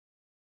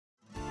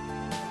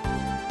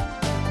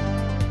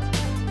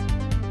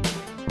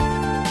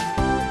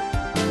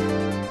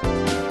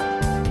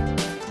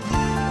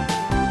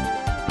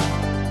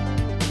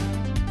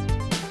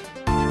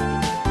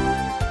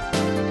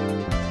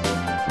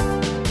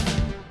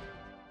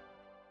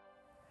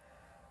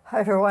Hi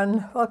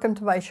everyone, welcome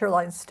to my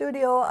Shoreline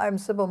studio. I'm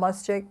Sybil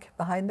Muschik.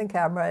 Behind the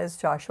camera is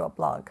Josh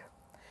Blanc.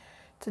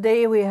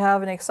 Today we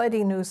have an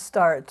exciting new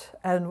start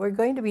and we're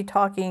going to be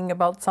talking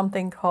about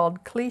something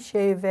called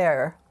Cliché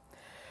Verre.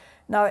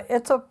 Now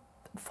it's a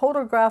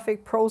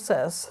photographic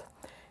process,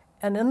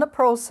 and in the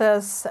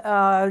process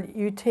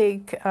you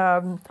take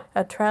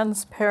a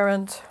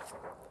transparent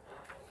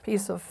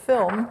piece of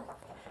film.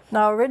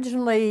 Now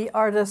originally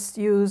artists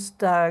used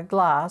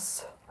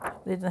glass.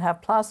 They didn't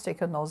have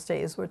plastic in those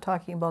days. We're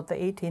talking about the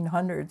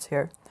 1800s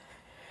here.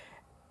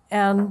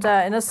 And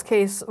in this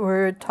case,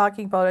 we're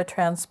talking about a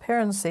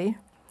transparency.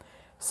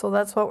 So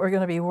that's what we're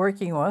going to be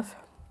working with.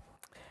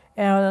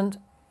 And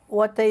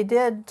what they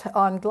did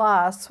on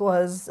glass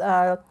was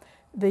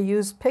they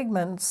used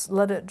pigments,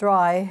 let it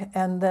dry,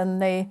 and then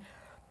they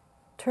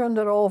turned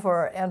it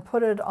over and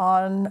put it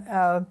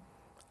on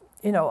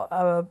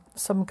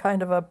some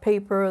kind of a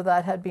paper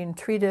that had been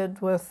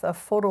treated with a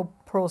photo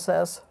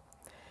process,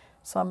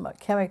 some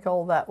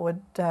chemical that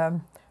would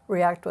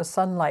react with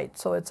sunlight,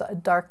 so it's a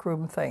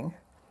darkroom thing.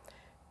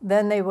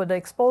 Then they would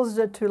expose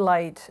it to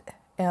light,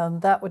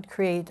 and that would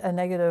create a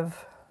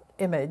negative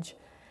image.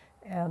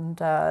 And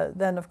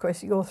then, of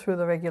course, you go through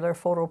the regular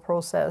photo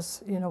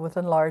process, with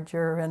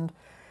enlarger and,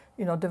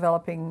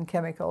 developing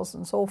chemicals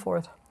and so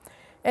forth.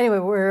 Anyway,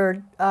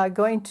 we're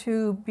going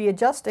to be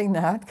adjusting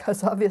that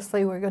because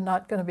obviously we're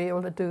not going to be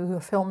able to do a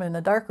film in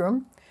a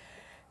darkroom.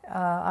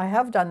 I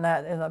have done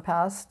that in the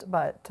past,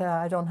 but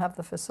I don't have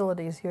the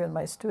facilities here in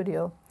my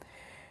studio.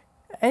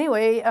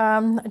 Anyway,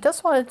 I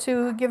just wanted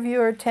to give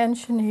your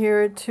attention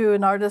here to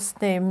an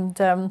artist named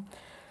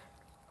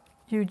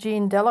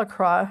Eugene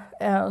Delacroix,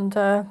 and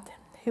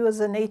he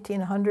was an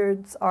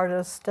 1800s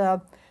artist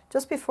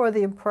just before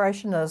the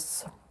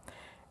Impressionists.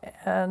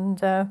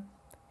 And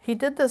he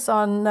did this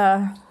on,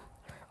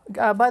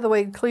 by the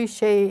way,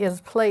 cliché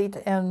is plate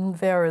and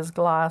verre is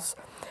glass.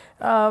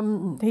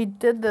 He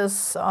did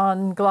this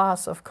on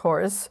glass, of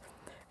course,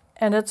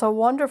 and it's a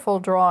wonderful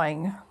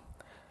drawing.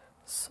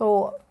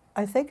 So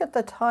I think at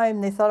the time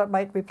they thought it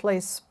might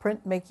replace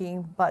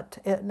printmaking, but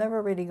it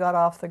never really got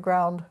off the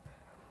ground.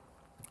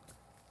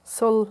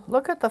 So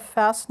look at the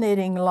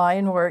fascinating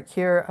line work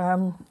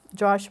here.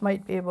 Josh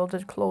might be able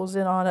to close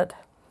in on it.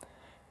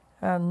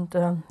 And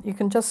you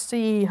can just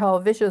see how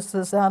vicious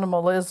this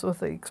animal is with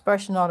the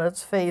expression on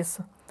its face.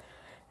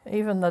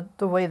 Even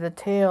the way the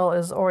tail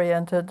is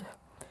oriented.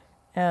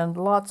 And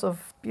lots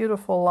of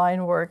beautiful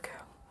line work.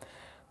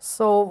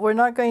 So we're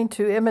not going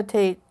to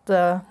imitate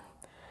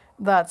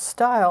that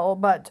style,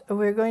 but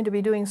we're going to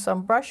be doing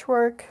some brush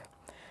work,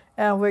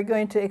 and we're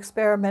going to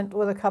experiment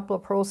with a couple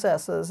of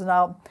processes.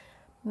 Now,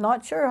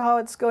 not sure how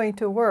it's going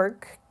to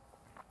work.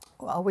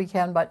 Well, we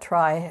can but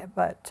try,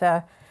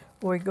 but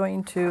we're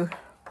going to,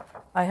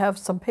 I have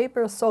some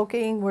paper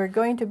soaking. We're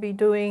going to be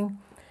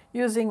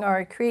using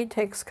our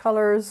Createx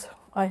colors.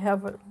 I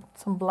have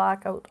some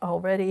black out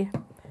already.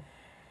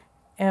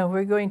 And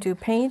we're going to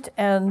paint,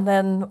 and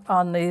then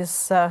on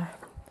these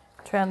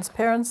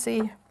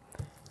transparency,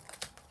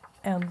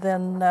 and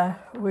then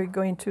we're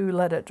going to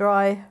let it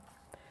dry.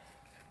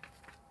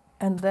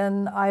 And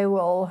then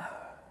we'll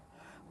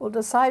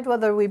decide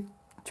whether we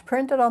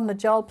print it on the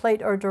gel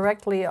plate or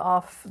directly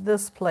off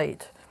this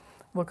plate.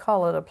 We'll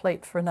call it a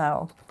plate for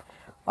now.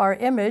 Our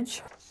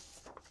image,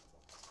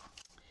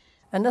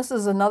 and this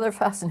is another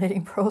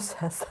fascinating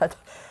process that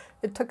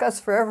it took us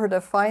forever to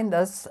find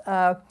us.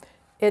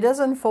 It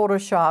is in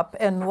Photoshop,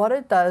 and what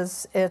it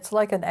does, it's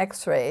like an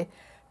X-ray.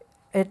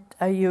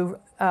 You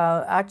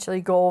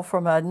actually go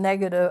from a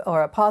negative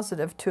or a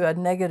positive to a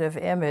negative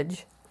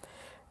image.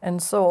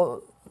 And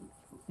so,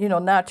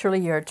 naturally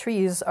your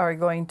trees are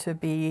going to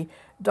be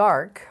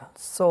dark.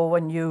 So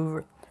when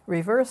you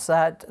reverse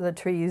that, the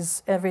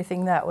trees,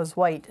 everything that was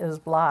white is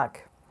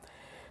black.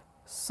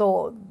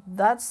 So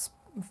that's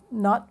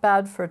not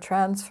bad for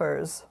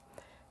transfers.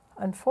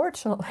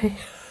 Unfortunately,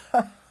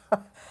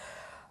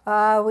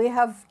 we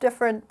have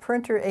different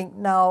printer ink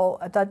now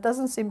that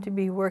doesn't seem to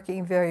be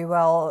working very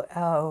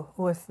well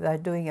with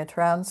doing a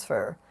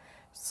transfer.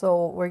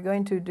 So we're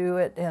going to do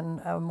it in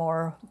a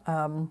more,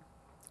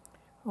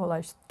 well,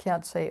 I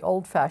can't say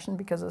old-fashioned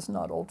because it's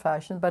not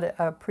old-fashioned, but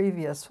a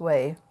previous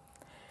way.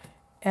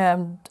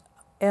 And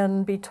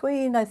in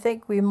between, I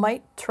think we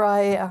might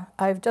try,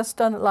 I've just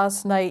done it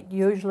last night.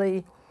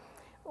 Usually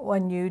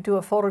when you do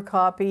a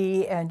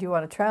photocopy and you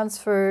want to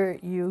transfer,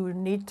 you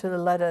need to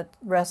let it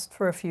rest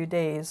for a few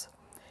days,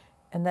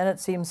 and then it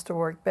seems to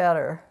work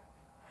better.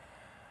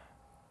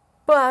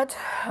 But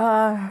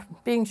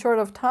being short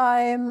of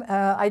time,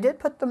 I did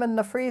put them in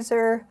the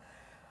freezer,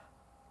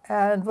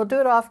 and we'll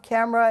do it off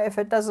camera. If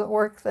it doesn't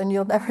work, then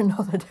you'll never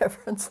know the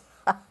difference.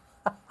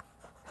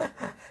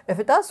 If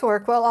it does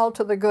work, well, all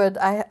to the good.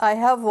 I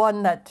have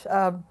one that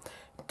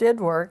did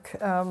work,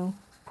 that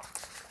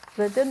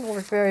didn't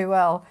work very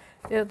well.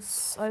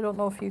 It's, I don't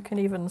know if you can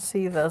even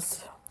see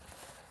this.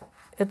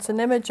 It's an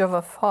image of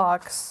a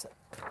fox.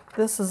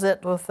 This is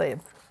it with the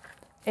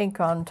ink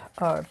on,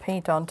 or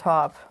paint on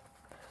top.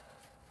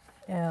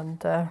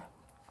 And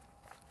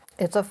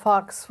It's a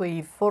fox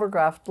we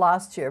photographed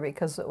last year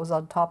because it was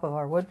on top of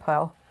our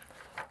woodpile.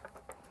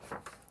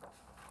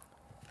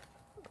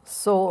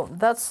 So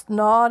that's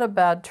not a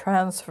bad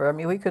transfer. I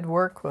mean, we could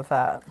work with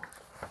that.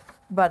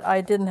 But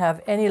I didn't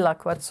have any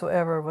luck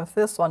whatsoever with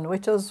this one,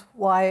 which is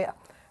why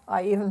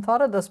I even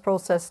thought of this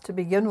process to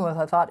begin with.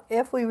 I thought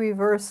if we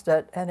reversed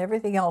it and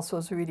everything else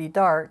was really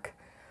dark,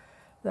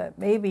 that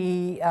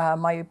maybe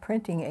my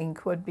printing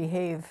ink would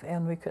behave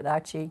and we could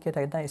actually get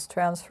a nice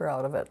transfer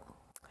out of it.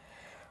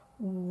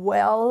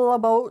 Well,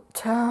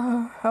 about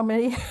how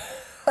many?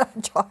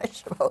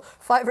 Josh, about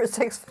 5 or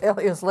 6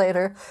 failures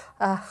later.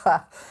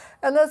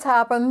 And this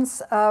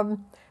happens.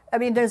 I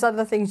mean, there's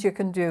other things you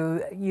can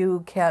do.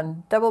 You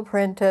can double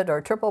print it or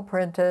triple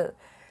print it.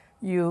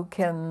 You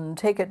can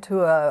take it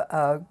to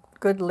a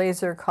good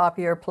laser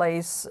copier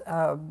place,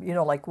 you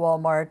know, like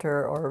Walmart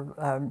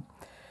or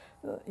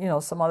you know,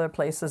 some other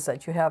places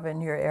that you have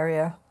in your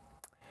area.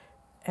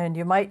 And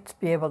you might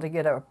be able to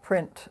get a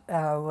print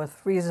with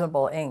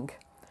reasonable ink.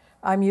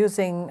 I'm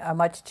using a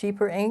much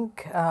cheaper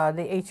ink.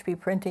 The HP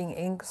printing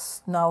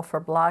inks now for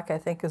black, I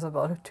think, is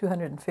about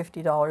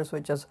 $250,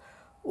 which is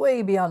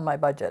way beyond my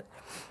budget.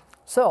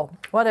 So,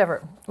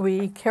 whatever.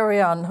 We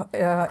carry on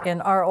in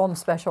our own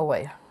special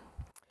way.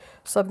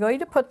 So I'm going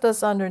to put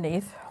this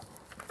underneath.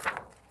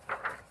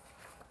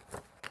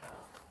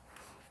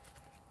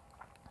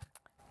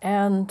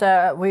 And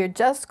we're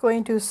just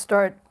going to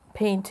start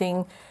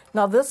painting.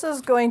 Now this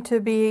is going to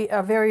be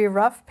a very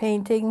rough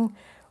painting.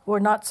 We're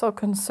not so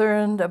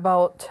concerned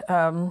about,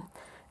 and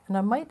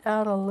I might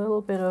add a little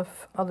bit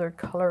of other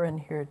color in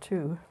here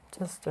too,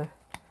 just to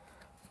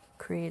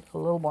create a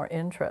little more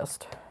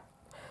interest.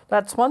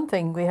 That's one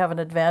thing we have an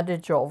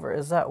advantage over,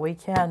 is that we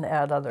can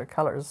add other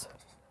colors.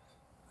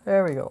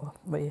 There we go.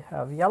 We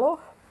have yellow,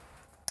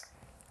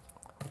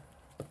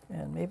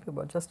 and maybe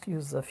we'll just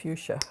use the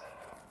fuchsia.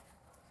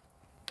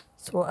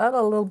 So we'll add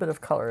a little bit of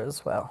color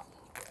as well.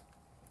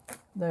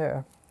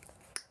 There.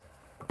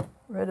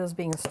 Red is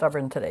being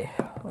stubborn today.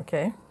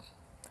 Okay.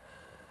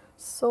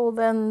 So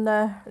then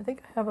I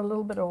think I have a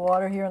little bit of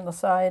water here on the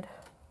side.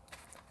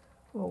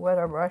 We'll wet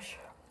our brush.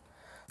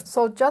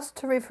 So just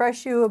to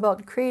refresh you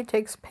about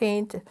Createx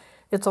paint,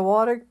 it's a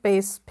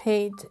water-based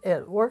paint.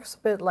 It works a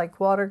bit like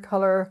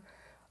watercolor.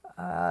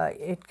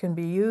 It can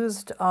be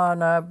used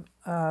on a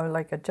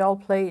like a gel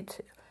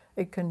plate.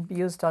 It can be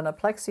used on a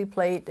plexi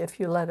plate if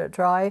you let it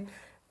dry,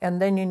 and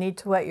then you need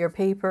to wet your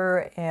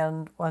paper.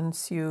 And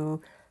once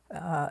you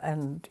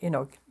you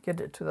know,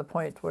 get it to the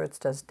point where it's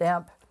just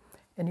damp,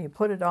 and you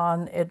put it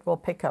on, it will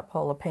pick up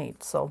all the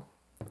paint. So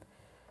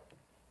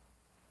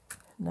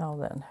now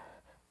then,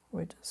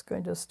 we're just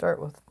going to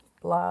start with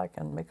black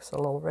and mix a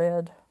little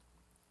red.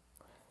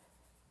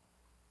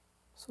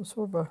 So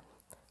sort of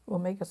we'll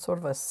make it sort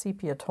of a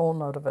sepia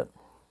tone out of it.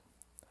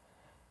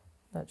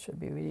 That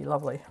should be really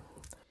lovely.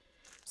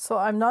 So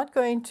I'm not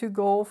going to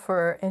go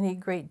for any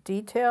great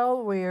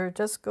detail. We're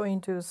just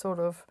going to sort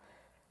of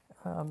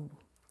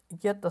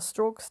get the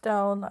strokes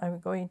down. I'm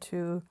going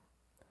to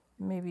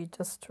maybe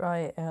just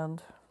try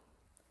and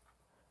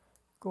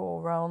go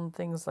around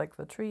things like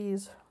the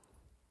trees.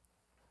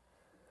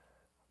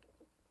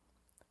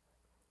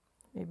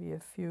 Maybe a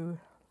few.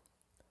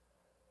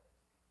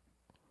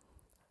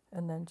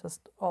 And then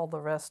just all the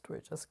rest we're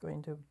just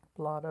going to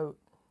blot out.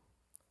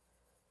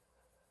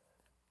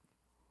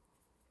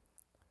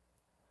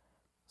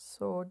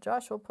 So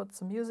Josh will put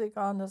some music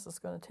on. This is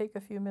going to take a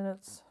few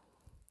minutes.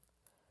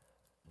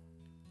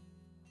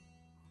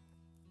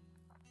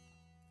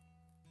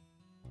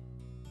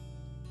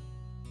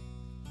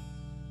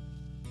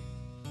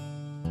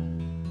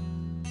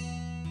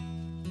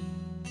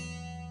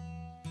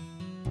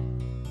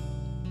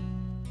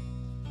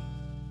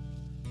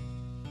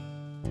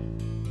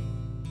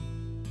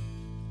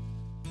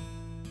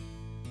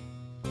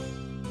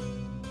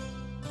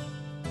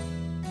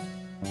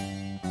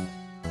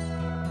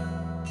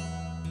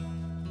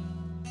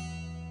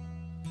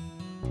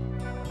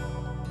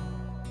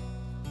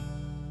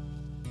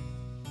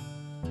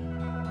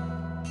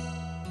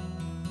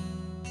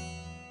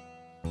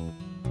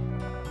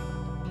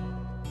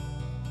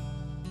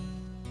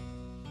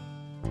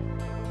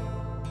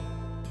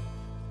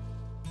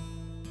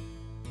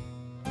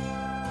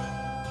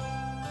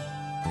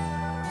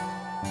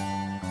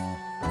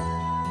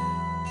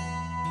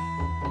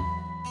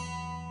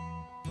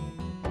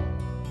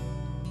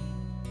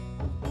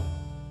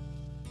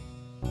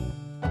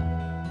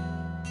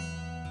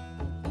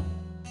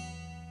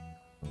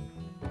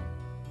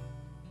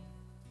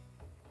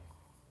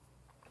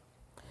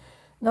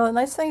 Now the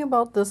nice thing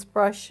about this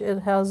brush,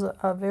 it has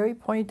a very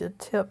pointed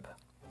tip.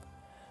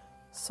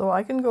 So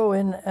I can go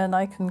in and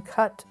I can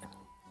cut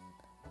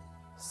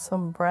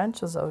some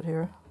branches out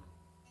here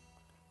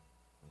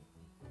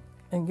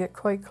and get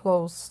quite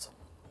close.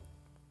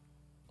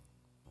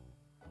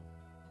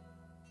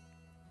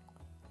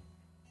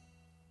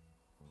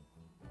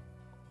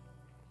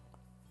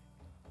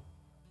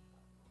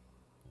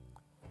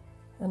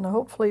 And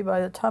hopefully by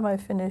the time I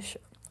finish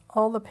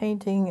all the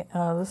painting,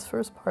 this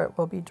first part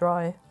will be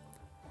dry.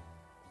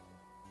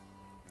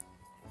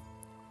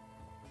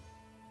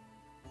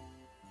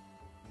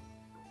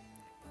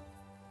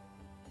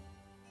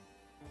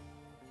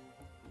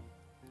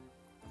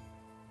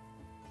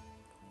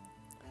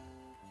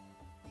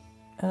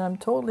 And I'm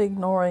totally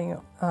ignoring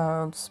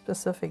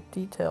specific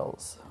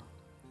details.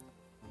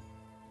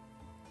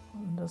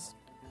 I'll just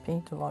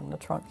paint along the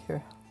trunk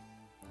here.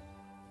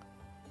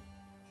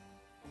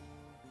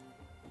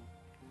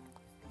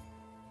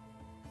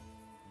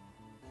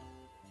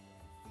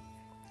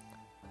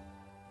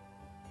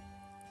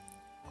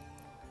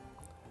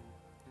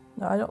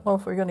 Now, I don't know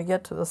if we're going to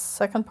get to the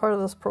second part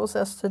of this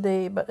process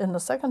today, but in the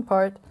second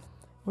part,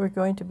 we're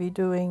going to be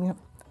doing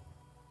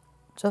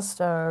just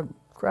a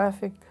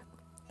graphite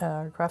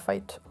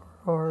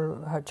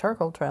or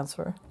charcoal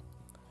transfer.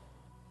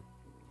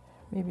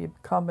 Maybe a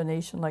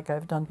combination like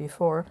I've done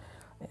before.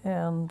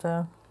 And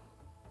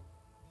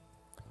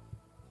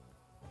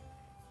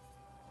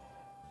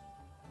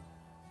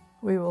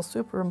we will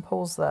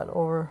superimpose that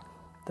over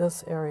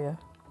this area.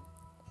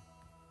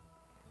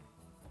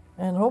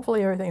 And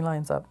hopefully everything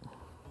lines up.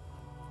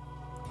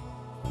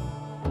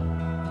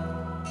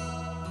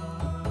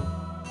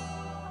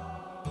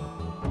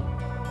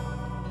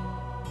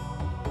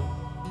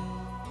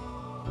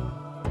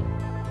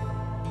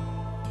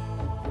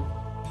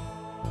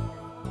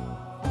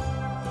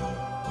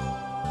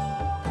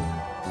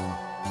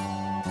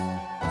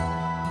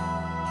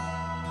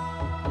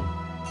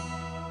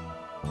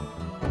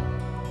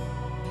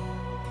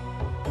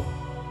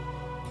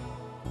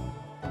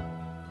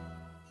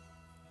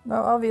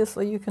 Now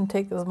obviously you can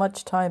take as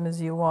much time as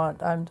you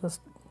want. I'm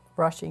just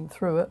brushing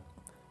through it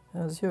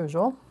as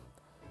usual.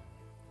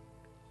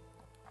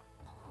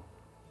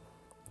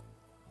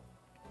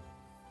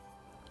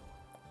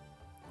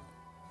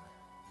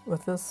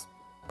 With this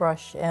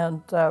brush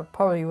and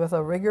probably with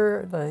a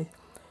rigger, the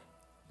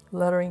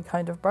lettering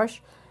kind of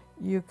brush,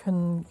 you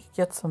can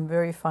get some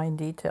very fine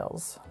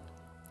details.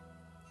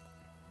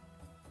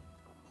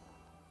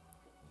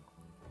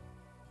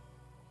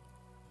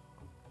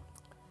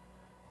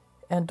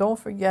 And don't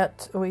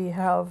forget, we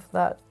have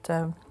that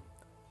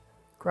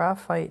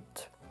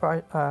graphite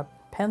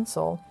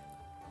pencil.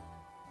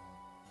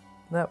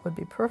 That would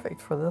be perfect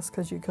for this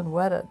because you can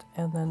wet it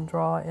and then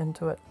draw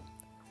into it.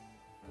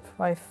 If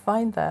I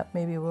find that,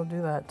 maybe we'll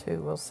do that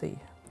too. We'll see.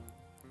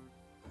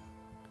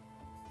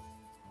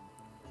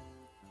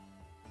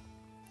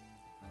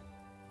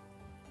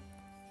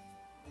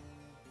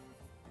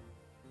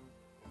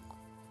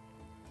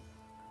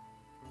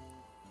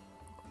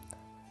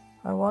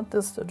 I want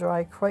this to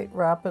dry quite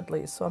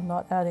rapidly, so I'm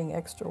not adding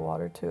extra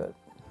water to it.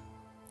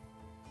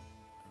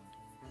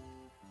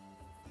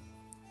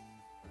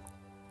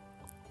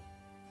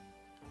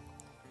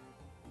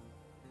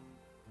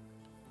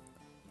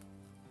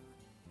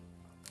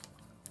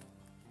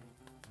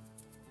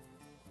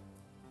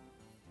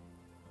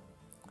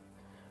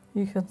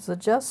 You can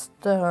suggest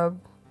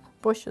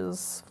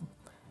bushes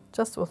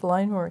just with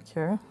line work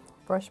here,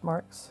 brush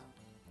marks.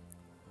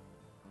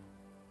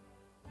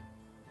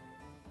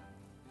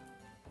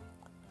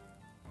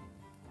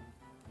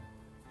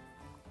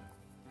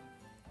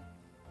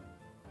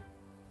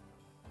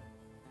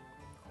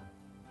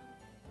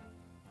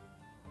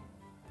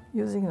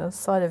 Using the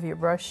side of your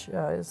brush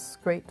is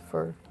great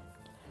for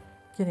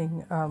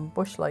getting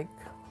bush-like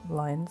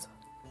lines.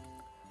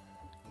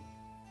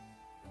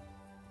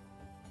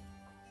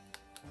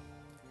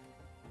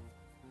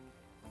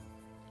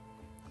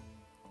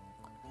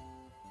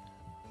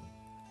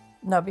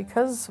 Now,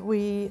 because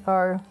we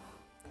are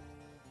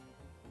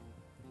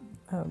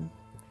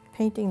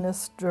painting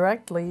this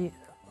directly,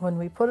 when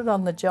we put it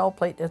on the gel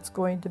plate, it's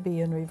going to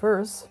be in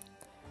reverse.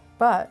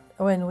 But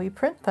when we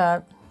print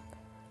that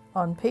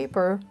on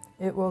paper,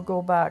 it will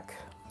go back.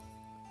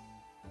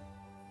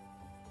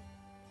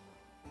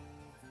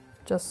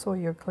 Just so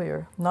you're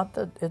clear. Not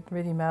that it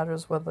really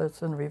matters whether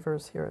it's in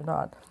reverse here or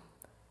not.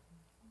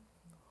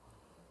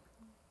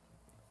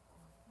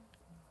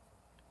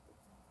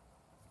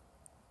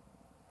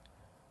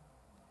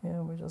 Yeah,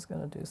 we're just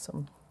going to do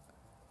some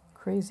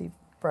crazy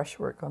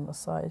brushwork on the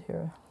side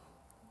here.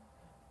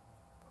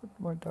 Put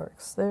more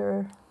darks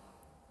there.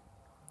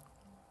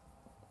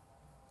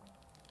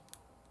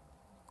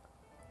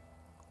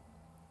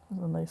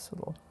 There's a nice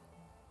little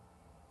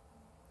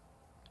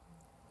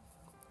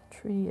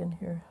tree in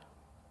here.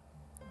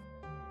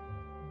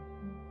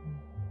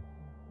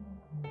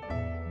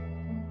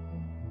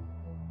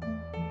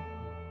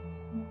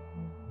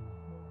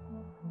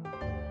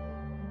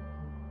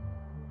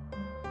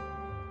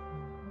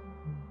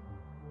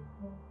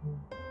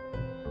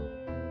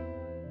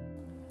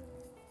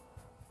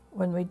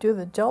 When we do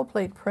the gel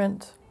plate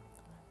print,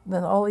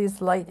 then all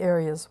these light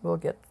areas will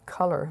get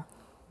color.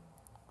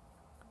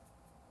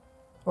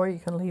 Or you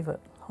can leave it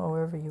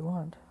however you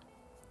want.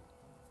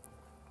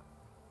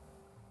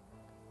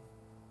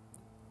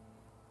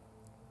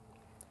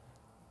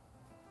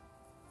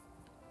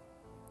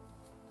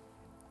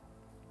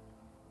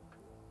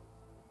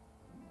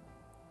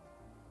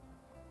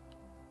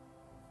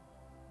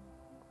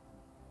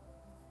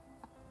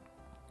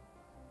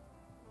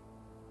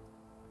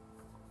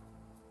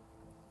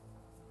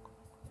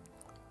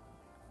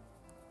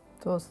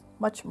 So it's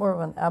much more of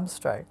an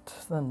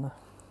abstract than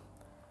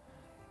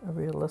a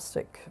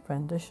realistic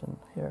rendition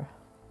here.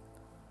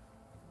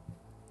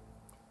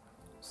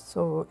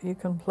 So you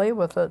can play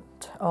with it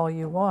all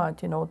you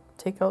want, you know,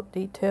 take out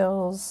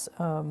details,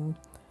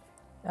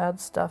 add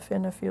stuff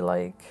in if you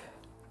like.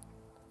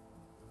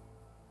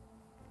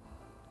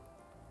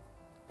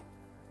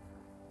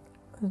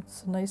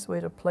 It's a nice way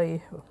to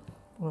play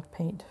with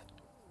paint.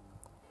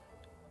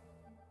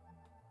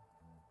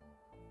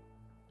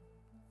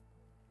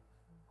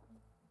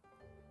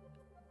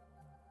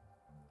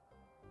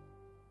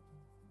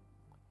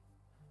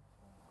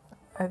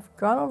 I've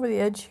gone over the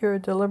edge here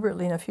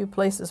deliberately in a few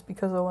places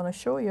because I want to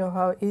show you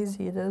how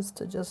easy it is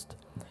to just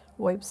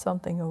wipe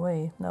something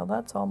away. Now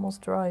that's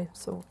almost dry,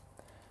 so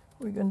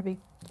we're going to be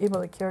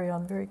able to carry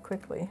on very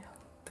quickly.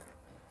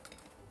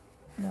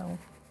 Now,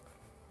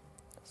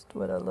 just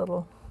do it a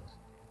little,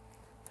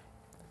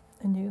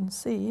 and you can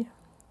see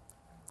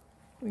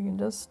we can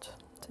just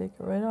take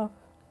it right off.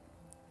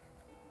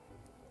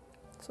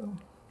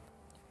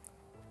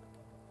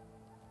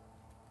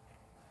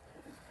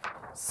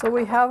 So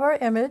we have our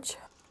image,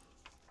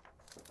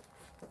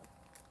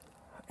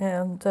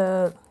 and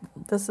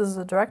this is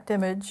a direct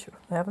image.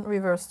 I haven't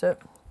reversed it.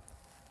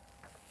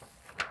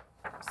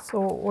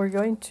 So we're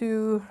going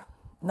to,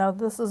 now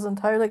this is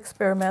entirely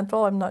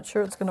experimental. I'm not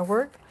sure it's going to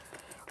work.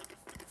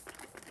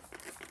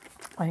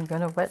 I'm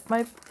going to wet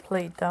my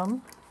plate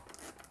down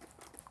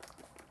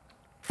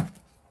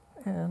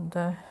and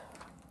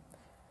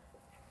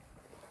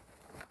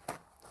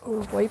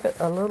we'll wipe it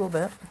a little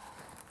bit,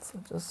 so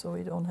just so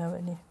we don't have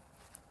any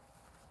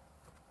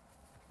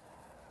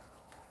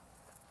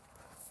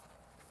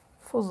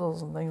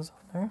fuzzles and things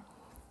on there.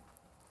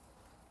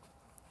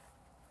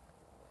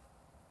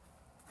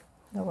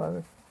 Now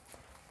a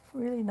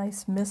really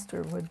nice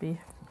mister would be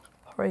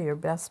probably your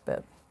best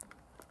bet.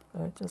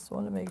 But I just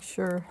want to make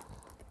sure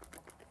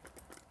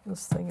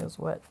this thing is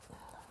wet.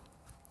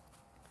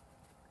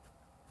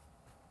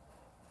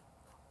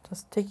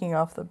 Just taking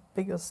off the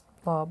biggest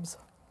blobs.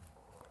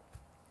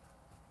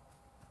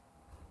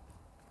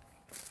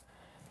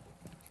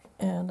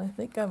 And I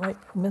think I might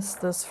miss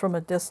this from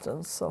a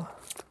distance, so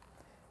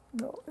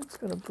no, it's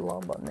going to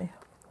blob on me.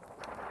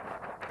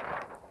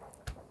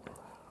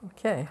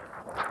 Okay.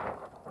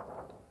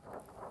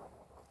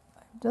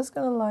 I'm just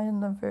going to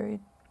line the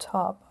very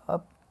top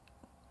up.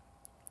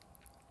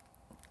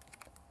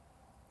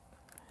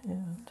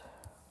 And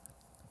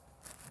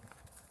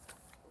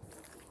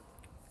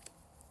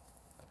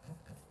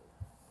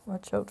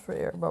watch out for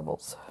air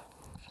bubbles.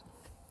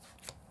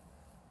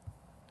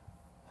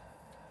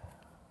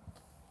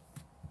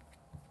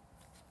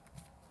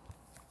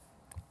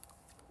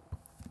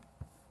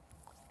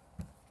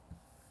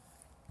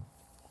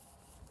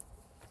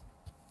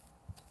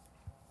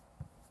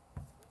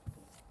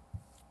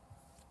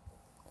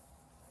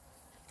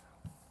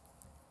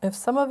 If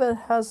some of it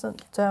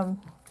hasn't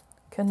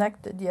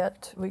connected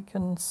yet, we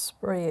can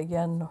spray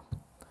again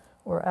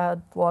or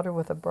add water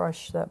with a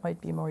brush. That might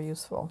be more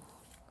useful.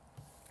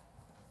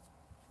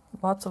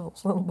 Lots of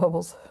those little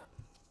bubbles.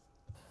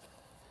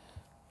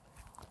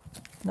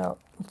 Now,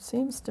 it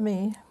seems to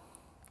me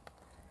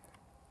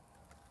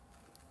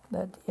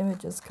that the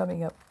image is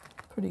coming up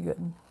pretty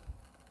good.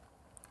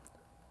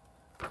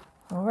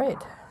 All right.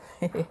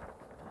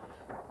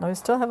 Now, we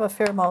still have a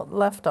fair amount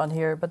left on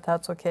here, but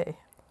that's okay.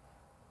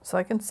 So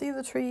I can see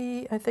the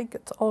tree. I think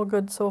it's all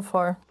good so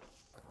far.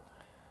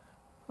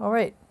 All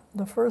right,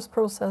 the first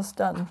process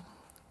done.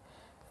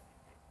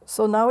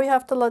 So now we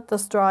have to let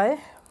this dry.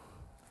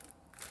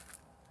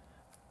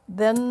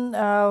 Then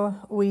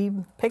we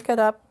pick it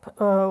up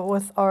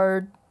with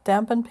our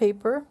dampened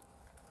paper.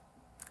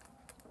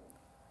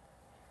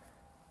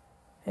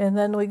 And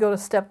then we go to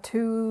step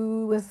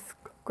 2 with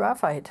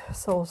graphite.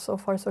 So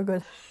far so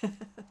good.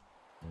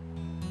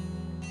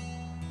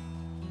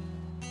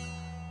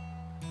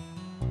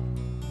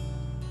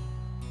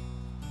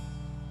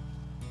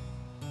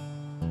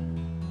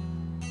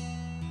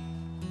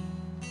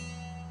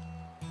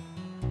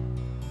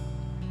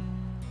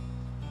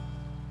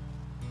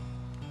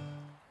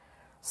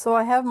 So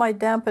I have my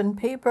dampened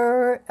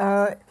paper.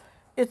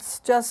 It's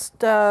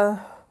just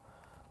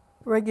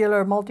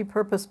regular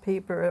multi-purpose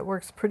paper. It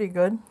works pretty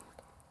good.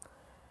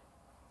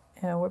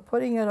 And we're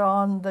putting it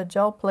on the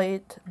gel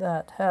plate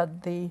that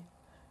had the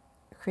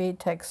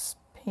Createx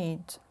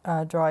paint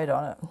dried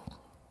on it.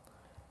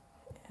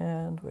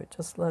 And we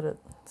just let it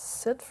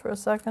sit for a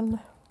second.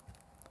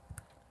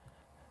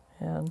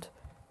 And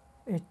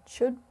it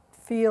should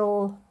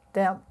feel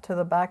damp to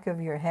the back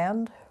of your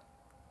hand.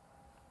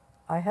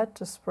 I had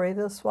to spray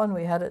this one.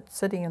 We had it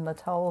sitting in the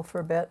towel for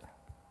a bit.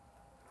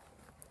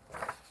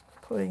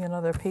 Putting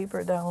another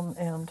paper down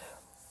and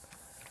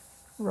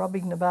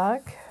rubbing the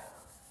back,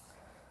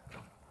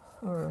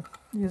 or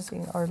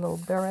using our little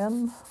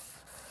barren.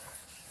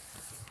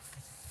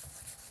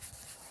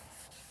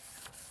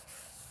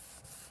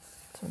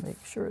 To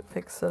make sure it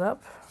picks it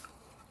up.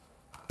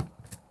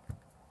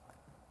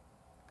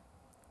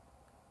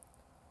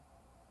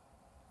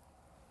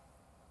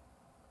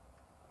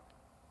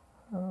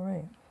 All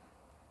right.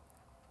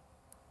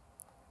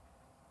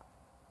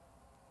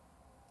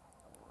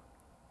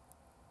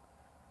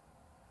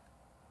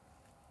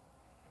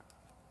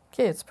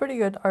 Okay, it's pretty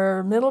good.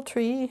 Our middle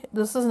tree,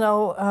 this is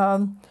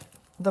now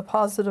the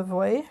positive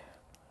way.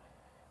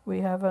 We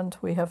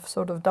have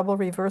sort of double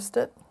reversed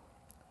it.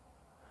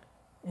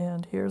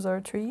 And here's our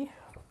tree.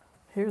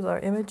 Here's our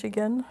image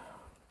again.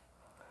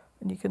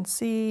 And you can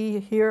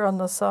see here on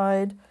the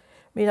side, I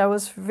mean, I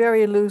was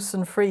very loose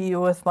and free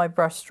with my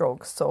brush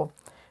strokes, so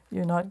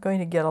you're not going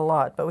to get a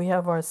lot. But we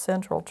have our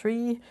central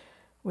tree.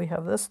 We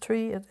have this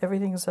tree.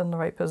 Everything's in the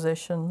right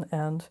position.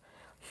 And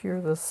here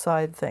are the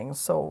side things.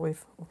 So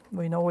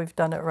we know we've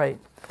done it right.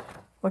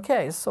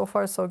 Okay, so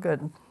far so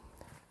good.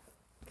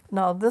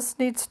 Now this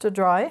needs to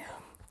dry.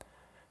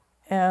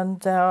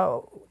 And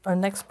our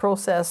next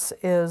process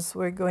is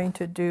we're going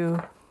to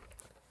do,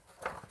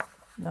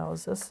 now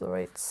is this the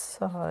right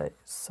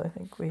size? I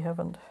think we've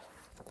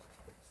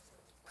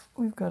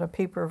got a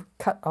paper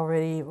cut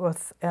already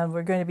and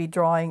we're going to be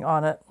drawing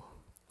on it.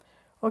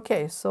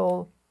 Okay,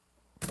 so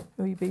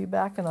we'll be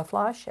back in a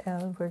flash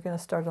and we're going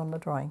to start on the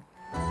drawing.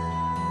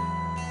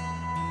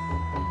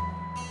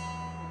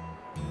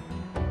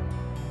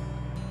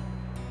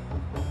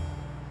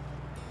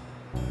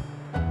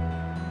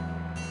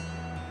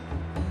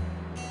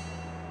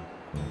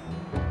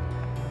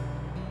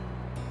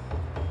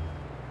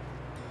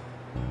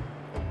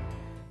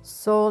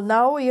 So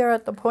now we are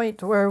at the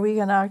point where we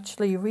can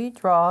actually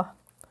redraw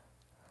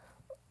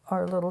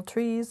our little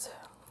trees.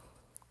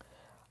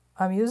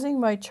 I'm using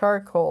my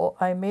charcoal.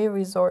 I may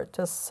resort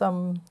to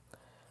some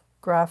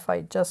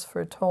graphite just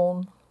for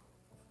tone.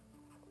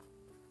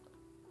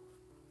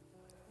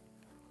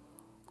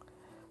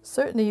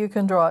 Certainly you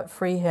can draw it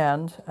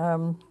freehand.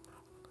 I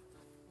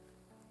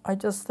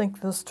just think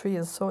this tree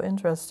is so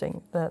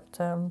interesting that,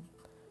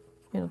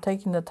 you know,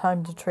 taking the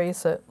time to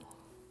trace it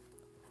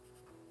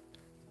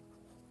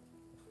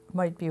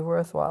might be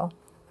worthwhile.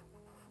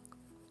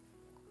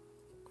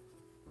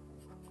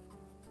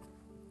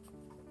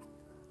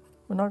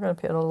 We're not going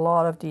to put a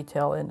lot of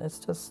detail in, it's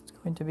just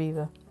going to be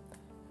the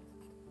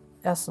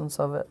essence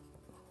of it.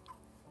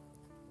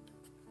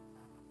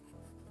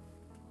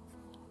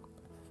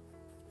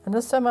 And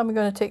this time I'm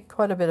going to take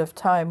quite a bit of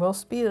time. We'll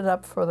speed it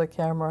up for the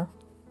camera.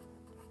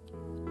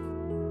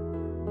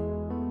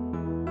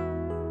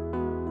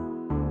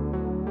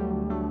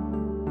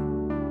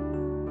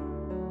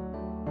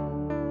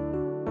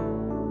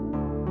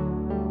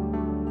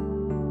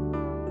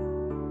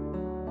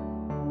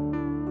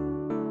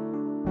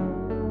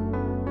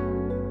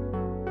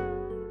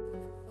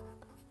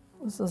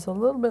 This is a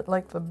little bit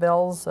like the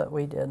bells that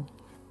we did.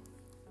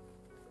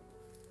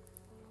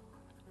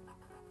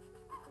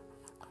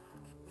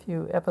 A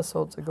few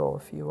episodes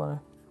ago, if you want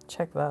to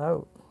check that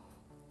out.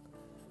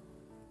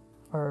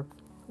 Our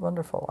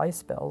wonderful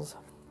ice bells.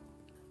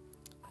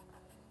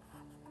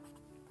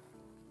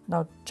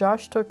 Now,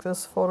 Josh took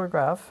this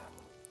photograph.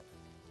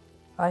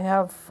 I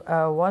have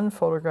one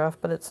photograph,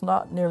 but it's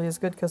not nearly as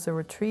good because there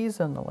were trees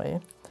in the way.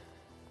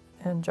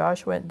 And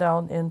Josh went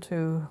down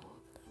into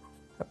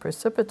a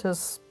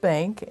precipitous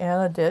bank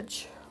and a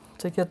ditch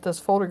to get this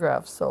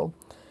photograph, so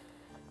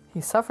he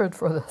suffered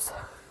for this.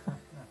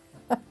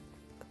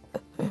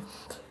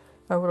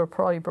 I would have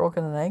probably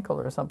broken an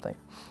ankle or something.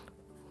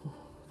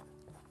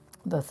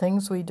 The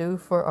things we do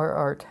for our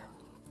art.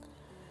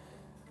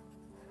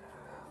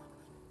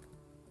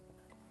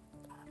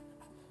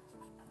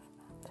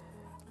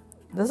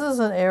 This is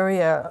an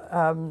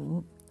area,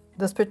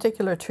 this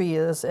particular tree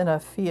is in a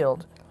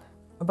field,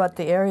 but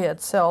the area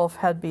itself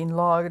had been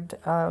logged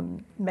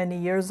many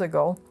years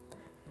ago.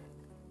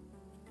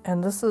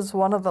 And this is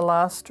one of the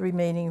last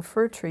remaining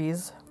fir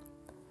trees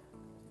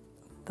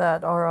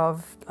that are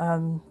of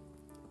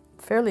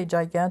fairly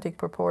gigantic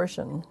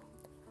proportion.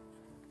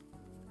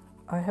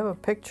 I have a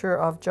picture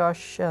of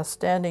Josh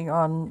standing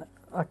on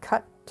a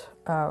cut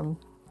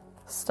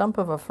stump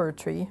of a fir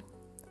tree.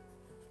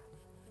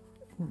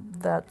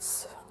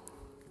 That's,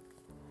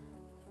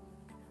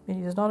 I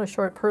mean, he's not a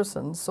short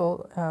person,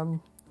 so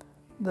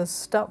the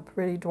stump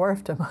really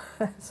dwarfed him.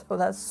 So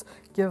that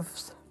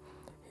gives,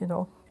 you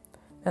know,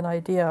 an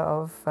idea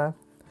of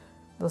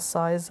the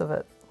size of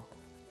it.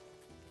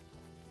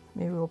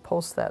 Maybe we'll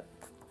post that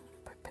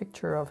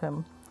picture of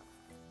him.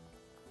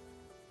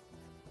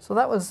 So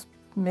that was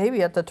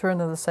maybe at the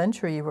turn of the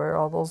century where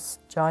all those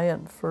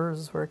giant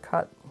firs were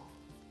cut.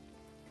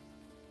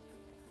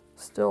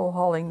 Still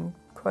hauling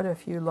quite a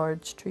few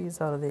large trees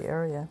out of the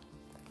area.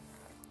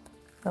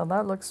 Now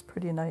that looks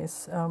pretty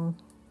nice. Now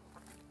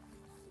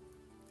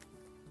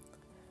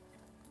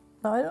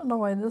I don't know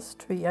why this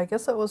tree, I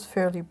guess it was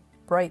fairly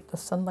bright, the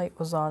sunlight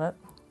was on it.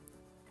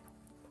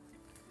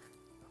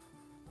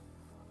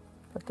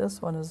 But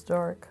this one is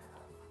dark.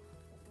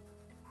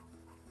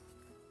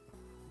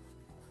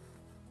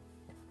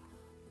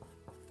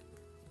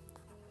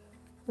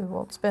 We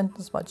won't spend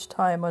as much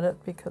time on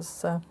it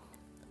because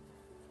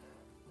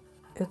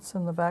it's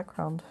in the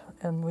background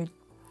and we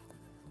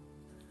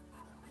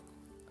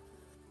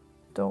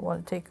don't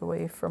want to take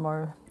away from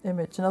our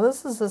image. Now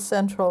this is the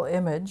central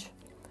image,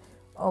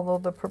 although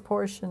the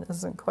proportion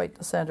isn't quite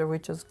the center,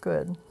 which is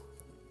good.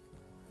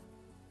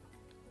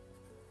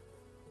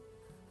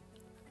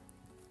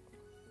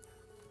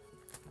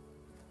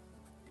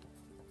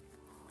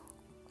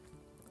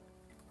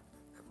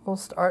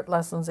 most art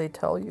lessons they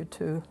tell you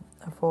to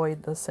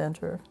avoid the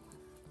center,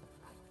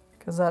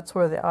 because that's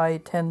where the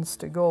eye tends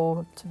to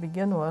go to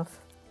begin with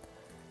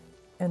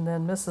and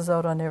then misses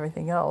out on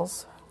everything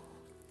else.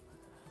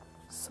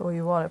 So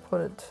you want to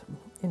put it,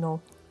 you know,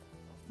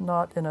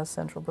 not in a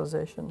central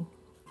position,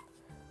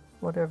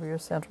 whatever your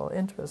central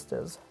interest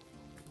is.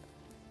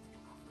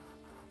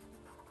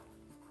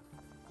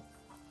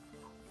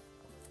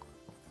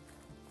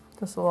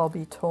 This will all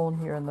be tone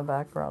here in the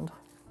background.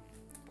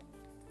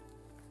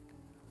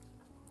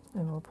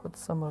 And we'll put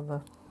some of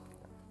the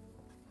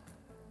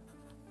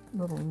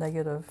little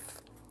negative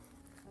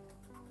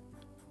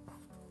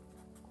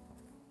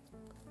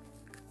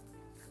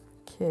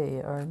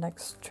okay, our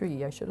next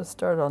tree. I should have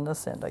started on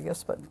this end, I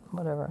guess, but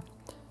whatever.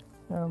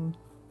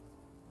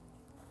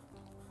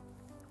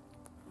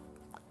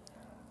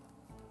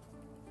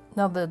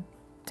 Now the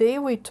day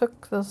we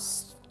took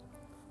this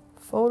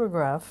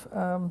photograph,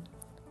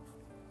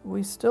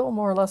 we still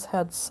more or less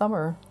had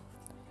summer,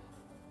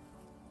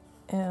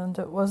 and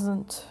it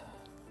wasn't,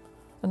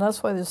 and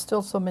that's why there's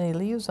still so many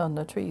leaves on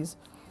the trees.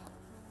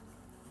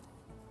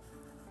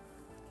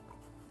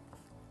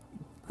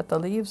 But the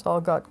leaves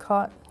all got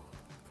caught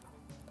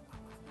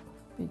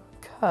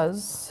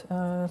because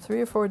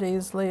 3 or 4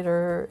 days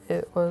later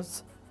it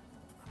was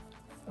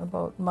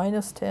about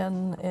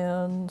 -10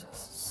 and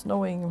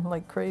snowing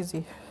like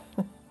crazy.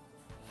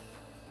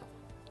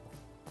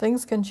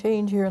 Things can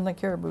change here in the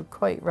Cariboo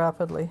quite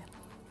rapidly.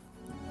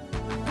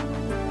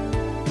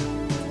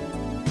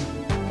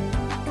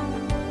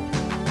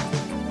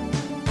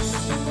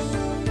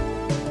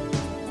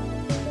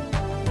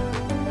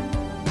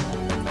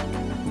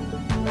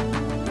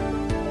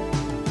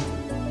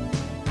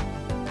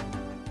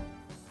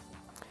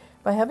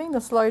 By having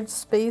this large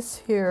space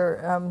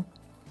here,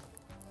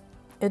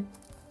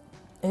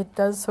 it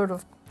does sort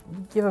of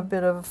give a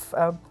bit of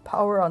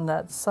power on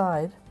that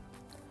side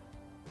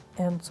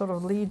and sort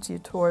of leads you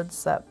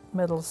towards that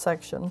middle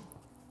section.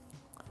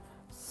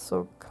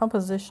 So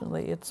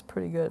compositionally, it's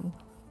pretty good.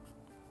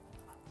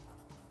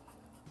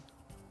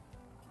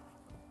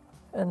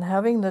 And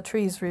having the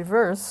trees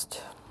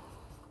reversed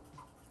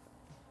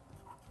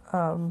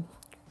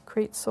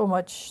creates so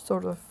much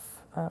sort of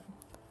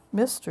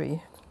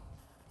mystery.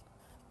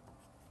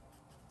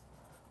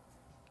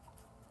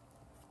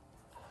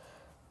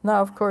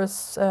 Now, of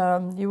course,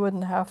 you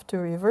wouldn't have to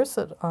reverse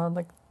it on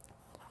the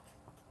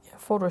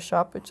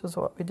Photoshop, which is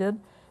what we did,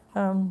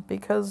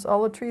 because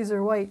all the trees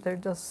are white. They're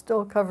just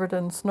still covered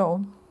in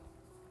snow.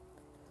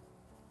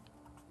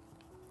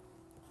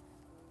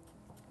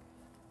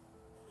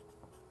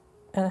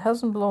 And it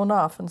hasn't blown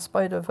off in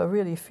spite of a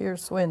really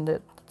fierce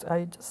wind.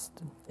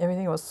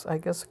 Everything was, I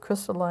guess,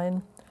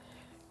 crystalline.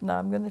 Now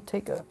I'm going to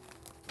take a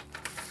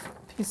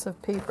piece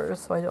of paper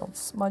so I don't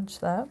smudge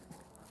that.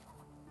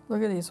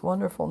 Look at these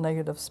wonderful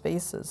negative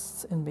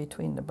spaces in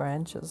between the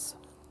branches.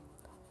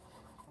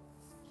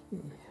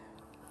 Okay.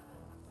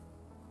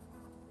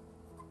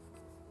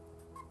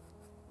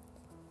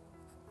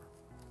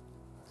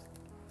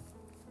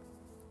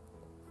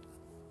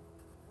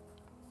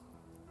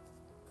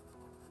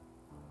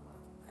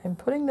 I'm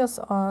putting this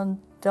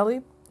on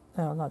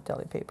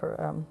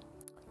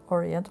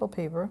Oriental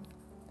paper.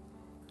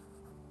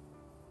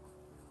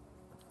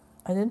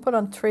 I didn't put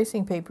on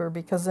tracing paper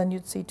because then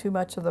you'd see too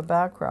much of the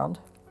background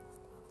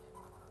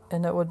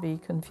and it would be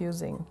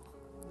confusing.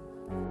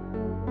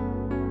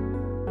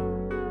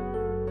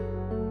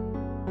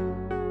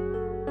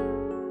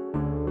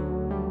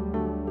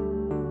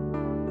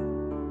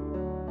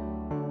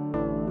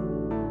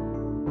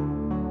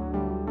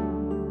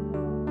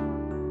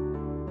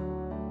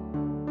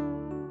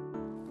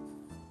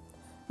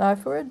 Now,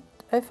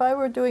 if I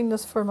were doing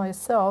this for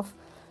myself,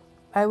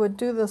 I would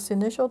do this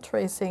initial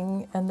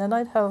tracing, and then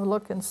I'd have a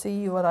look and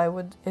see what I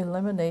would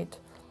eliminate,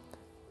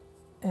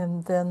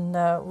 and then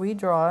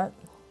redraw it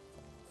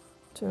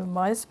to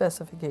my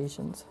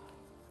specifications.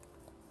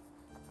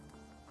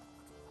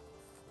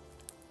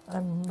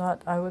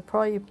 I would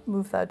probably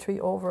move that tree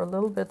over a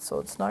little bit so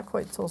it's not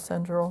quite so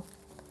central.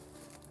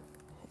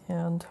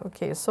 And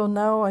okay, so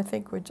now I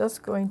think we're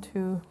just going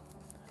to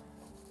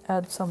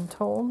add some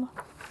tone.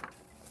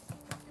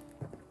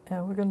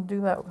 And we're going to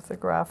do that with the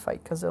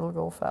graphite because it'll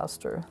go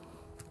faster.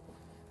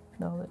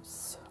 Now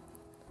there's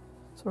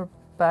sort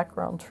of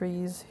background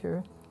trees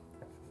here.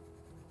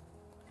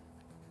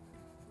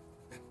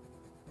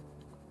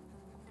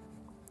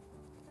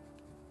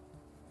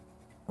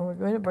 And we're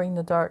going to bring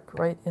the dark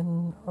right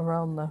in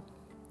around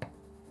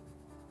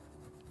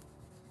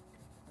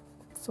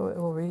so it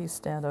will really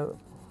stand out.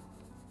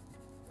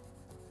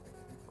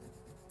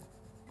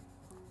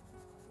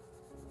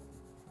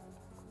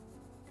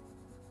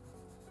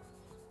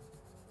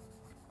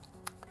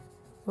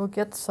 We'll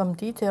get some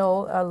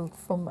detail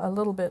from a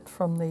little bit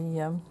from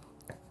the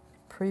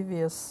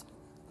previous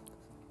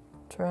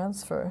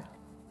transfer.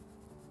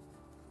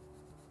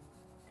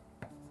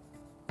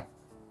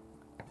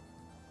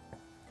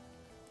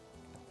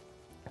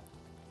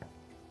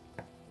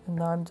 And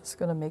now I'm just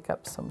going to make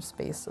up some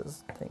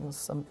spaces,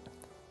 some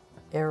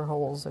air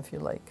holes if you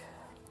like.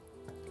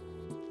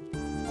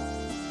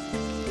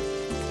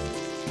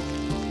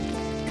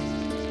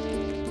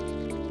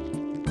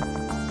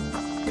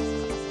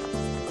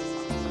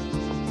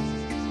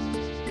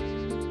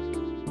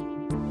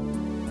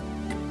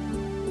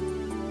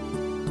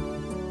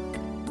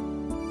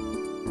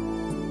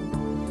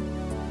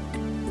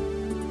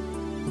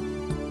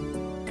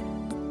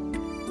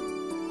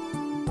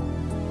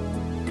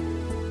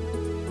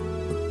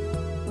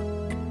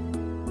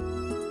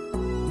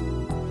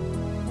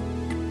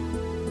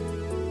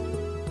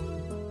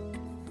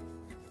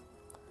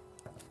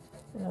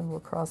 And we'll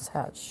cross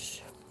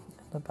hatch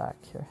in the back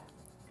here.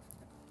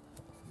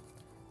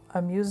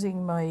 I'm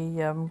using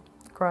my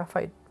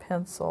graphite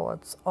pencil.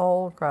 It's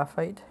all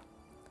graphite.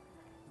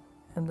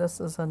 And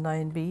this is a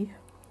 9B.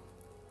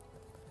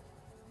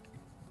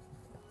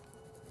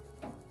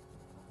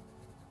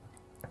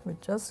 We're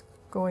just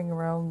going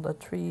around the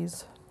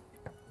trees.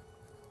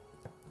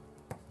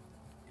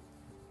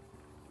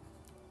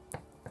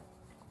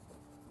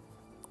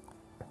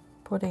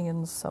 Putting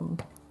in some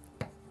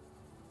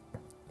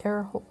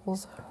air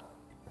holes,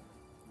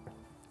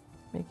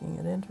 making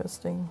it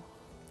interesting.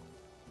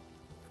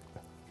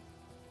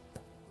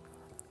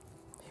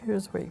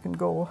 Here's where you can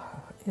go,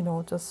 you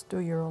know, just do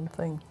your own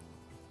thing.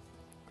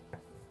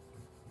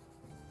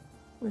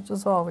 Which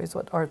is always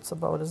what art's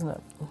about, isn't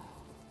it?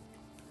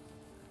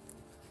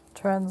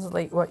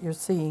 Translate what you're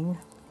seeing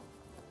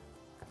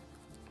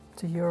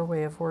to your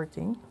way of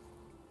working.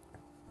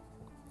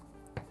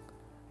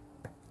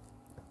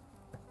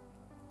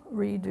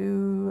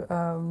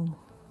 Redo,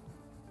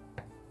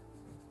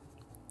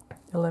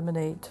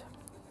 eliminate,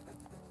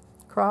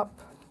 crop,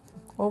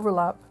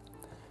 overlap.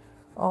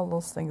 All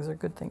those things are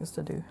good things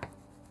to do.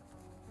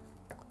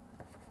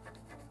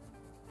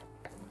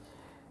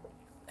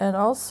 And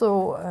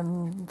also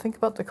think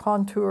about the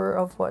contour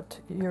of what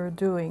you're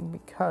doing,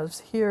 because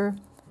here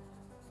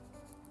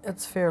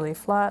it's fairly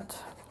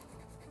flat.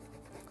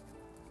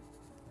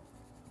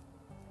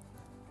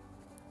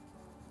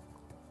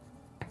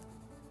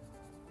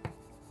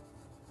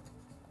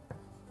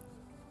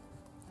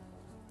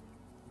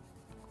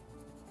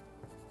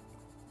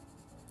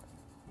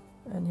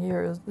 And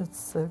here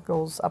it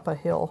goes up a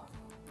hill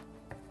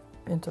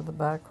into the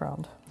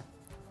background.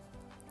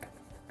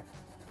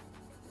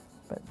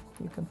 But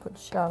you can put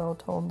shadow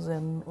tones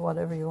in,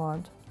 whatever you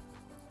want.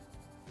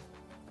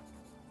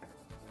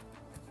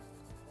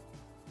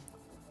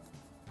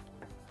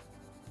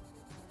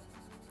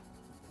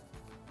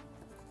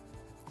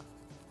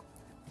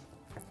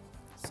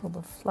 So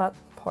the flat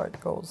part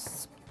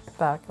goes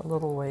back a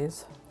little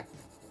ways.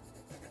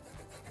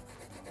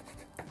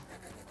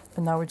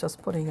 And now we're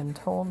just putting in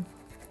tone.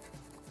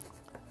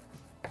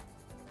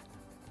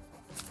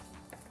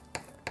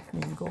 You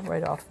can go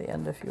right off the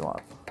end if you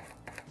want.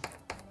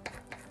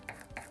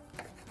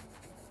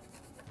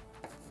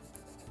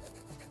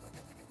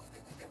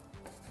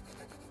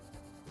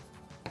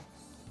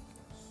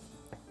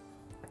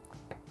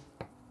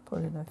 Put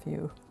in a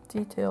few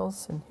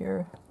details in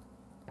here.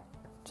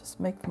 Just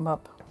make them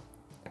up.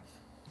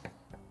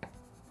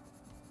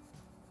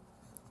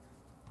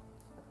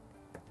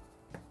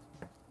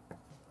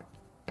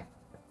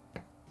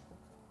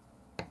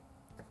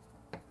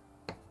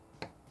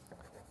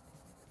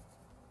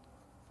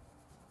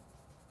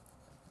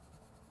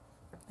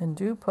 And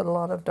do put a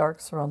lot of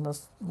darks around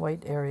those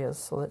white areas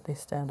so that they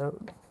stand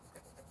out.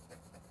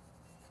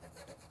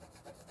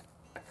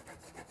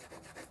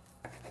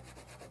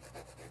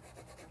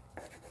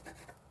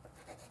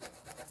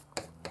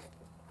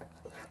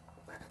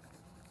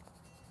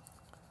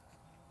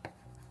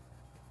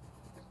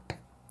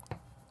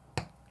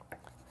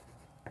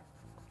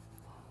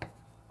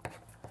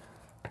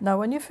 Now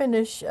when you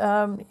finish, you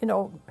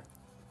know,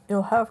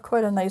 you'll have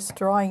quite a nice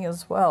drawing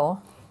as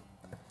well.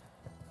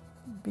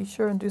 Be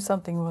sure and do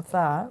something with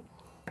that.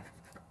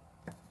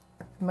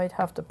 You might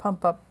have to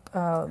pump up,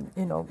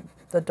 you know,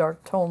 the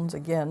dark tones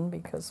again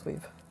because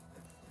we're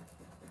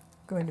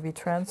going to be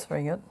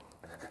transferring it.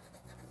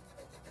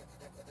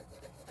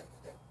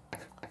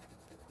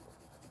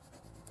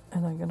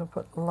 And I'm going to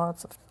put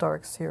lots of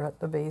darks here at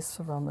the base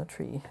around the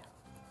tree.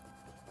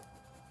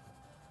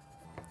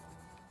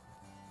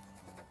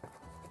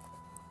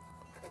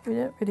 We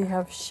didn't really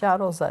have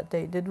shadows that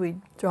day, did we,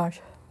 Josh?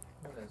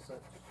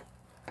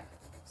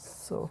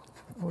 So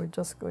we're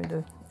just going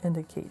to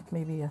indicate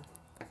maybe a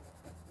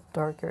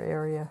darker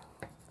area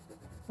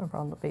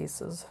around the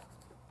bases.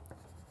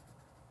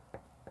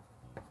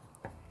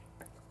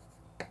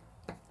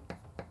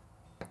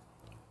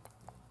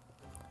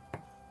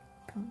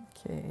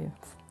 Okay,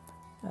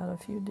 add a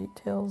few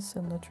details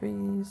in the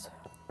trees.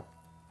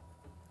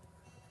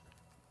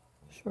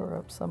 Shore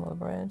up some of the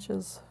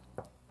branches.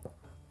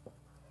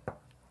 A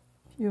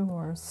few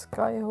more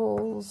sky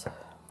holes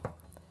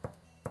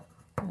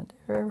and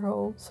air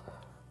holes.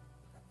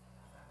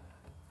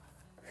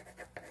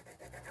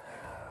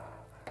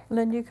 And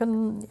then you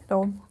can, you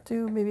know,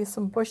 do maybe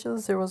some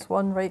bushes. There was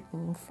one right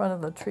in front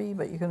of the tree,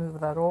 but you can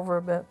move that over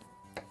a bit.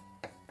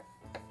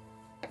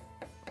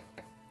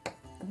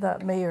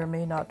 That may or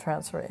may not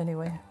transfer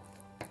anyway.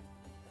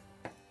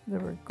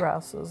 There were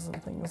grasses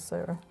and things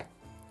there.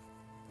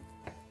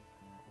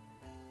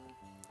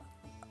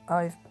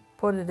 I've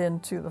put it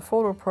into the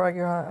photo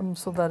program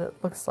so that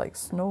it looks like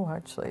snow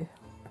actually.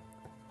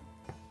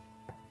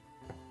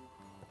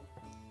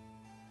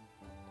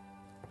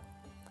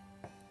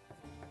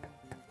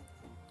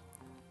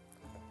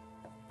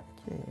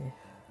 Okay.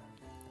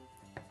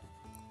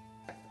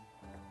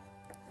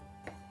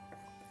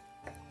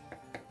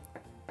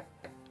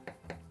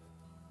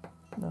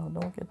 No,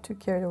 don't get too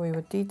carried away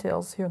with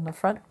details here in the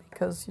front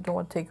because you don't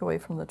want to take away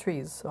from the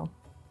trees. So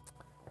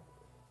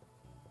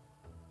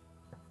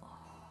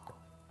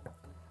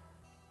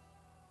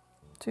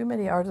Too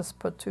many artists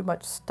put too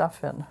much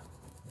stuff in.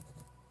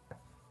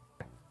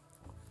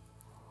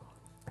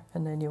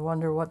 And then you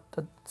wonder what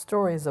the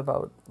story is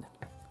about.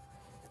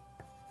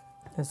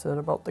 Is it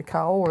about the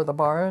cow or the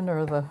barn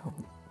or the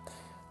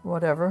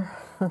whatever?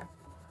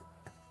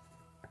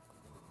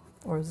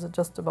 Or is it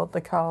just about the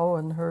cow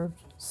and her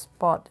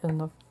spot in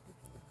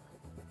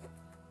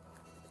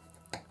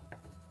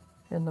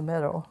the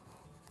meadow?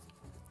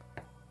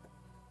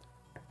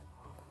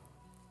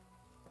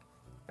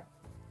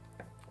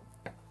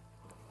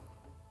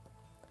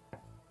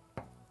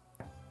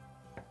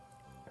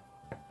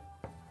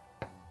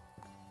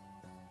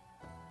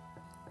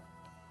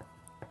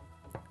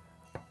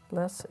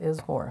 Less is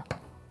more.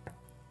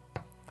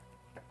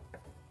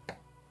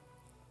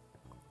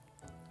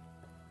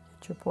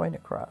 Get your point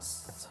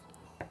across.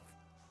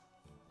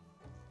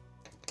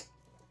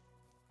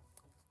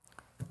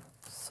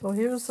 So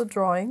here's the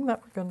drawing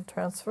that we're going to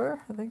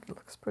transfer. I think it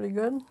looks pretty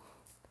good.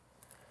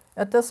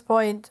 At this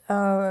point,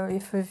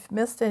 if you've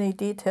missed any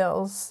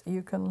details,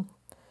 you can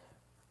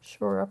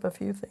shore up a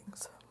few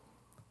things.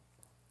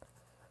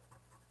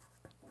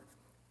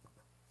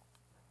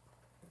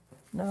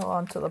 Now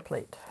onto the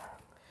plate.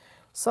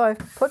 So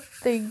I've put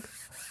the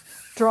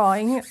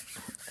drawing,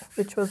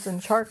 which was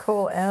in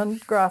charcoal and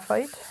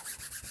graphite,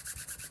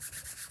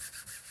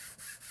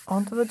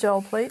 onto the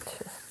gel plate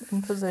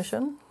in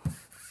position.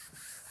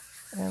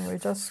 And we're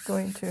just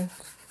going to,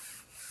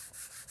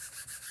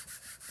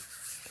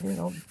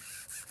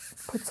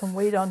 put some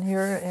weight on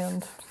here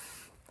and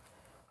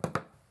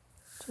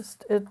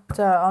just it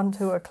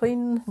onto a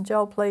clean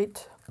gel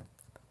plate.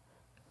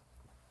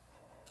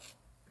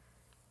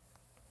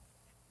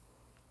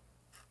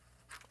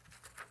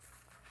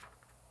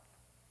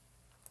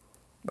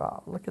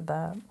 Wow, look at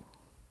that.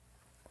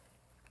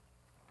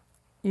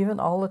 Even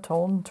all the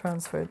tone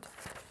transferred.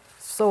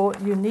 So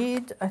you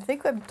need, I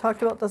think I've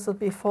talked about this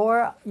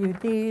before, you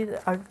need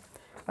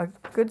a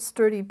good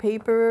sturdy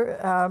paper,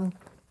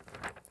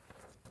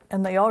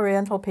 and the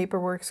Oriental paper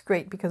works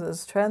great because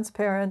it's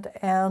transparent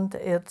and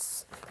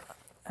it's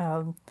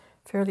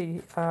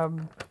fairly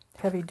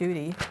heavy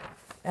duty,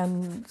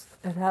 and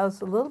it has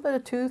a little bit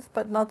of tooth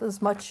but not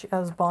as much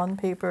as bond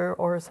paper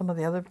or some of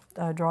the other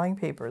drawing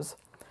papers.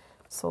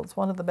 So it's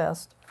one of the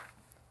best.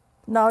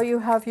 Now you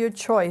have your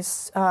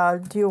choice.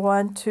 Do you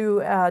want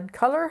to add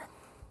color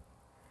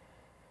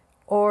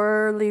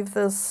or leave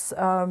this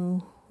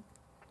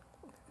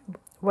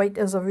white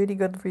as a really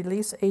good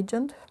release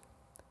agent?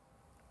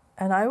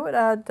 And I would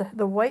add,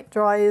 the white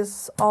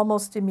dries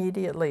almost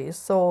immediately.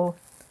 So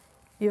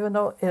even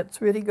though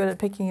it's really good at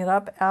picking it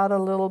up, add a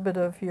little bit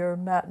of your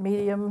matte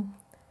medium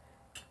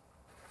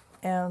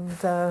and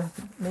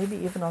maybe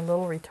even a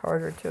little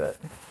retarder to it.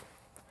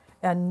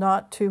 And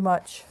not too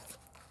much,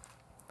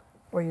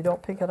 or you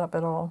don't pick it up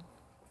at all.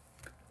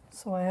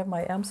 So I have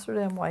my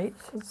Amsterdam white.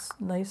 It's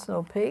nice and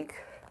opaque.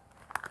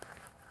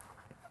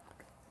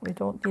 We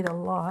don't need a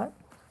lot.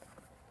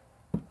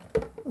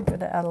 I'm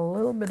going to add a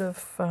little bit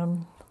of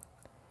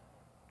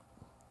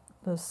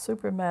the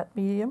super matte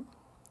medium.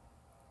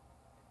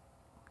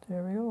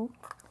 There we go.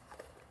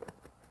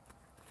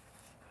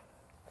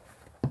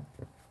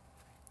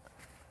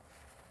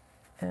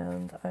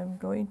 And I'm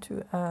going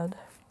to add,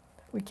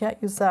 we can't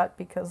use that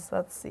because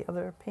that's the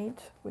other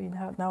paint. We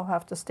now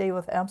have to stay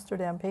with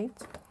Amsterdam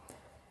paint.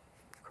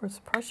 Of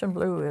course, Prussian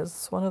blue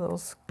is one of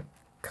those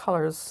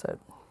colors that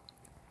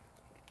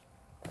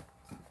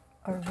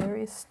are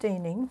very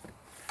staining.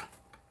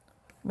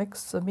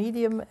 Mix the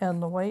medium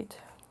and the white.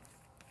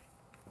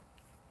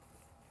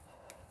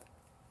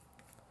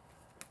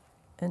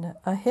 And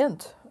a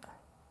hint,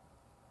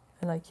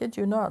 and I kid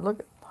you not, look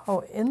at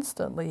how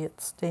instantly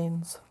it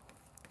stains.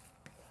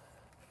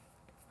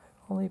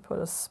 Only put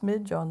a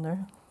smidge on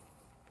there.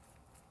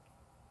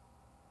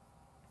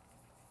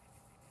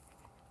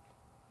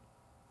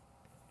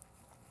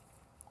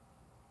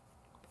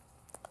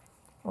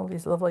 All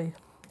these lovely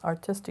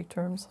artistic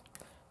terms,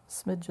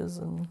 smidges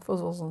and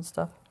fuzzles and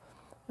stuff.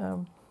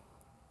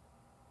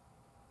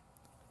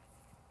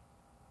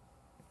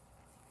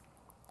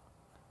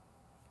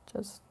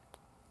 Just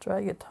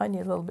drag a tiny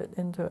little bit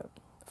into it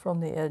from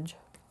the edge.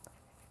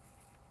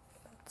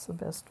 That's the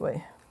best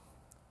way.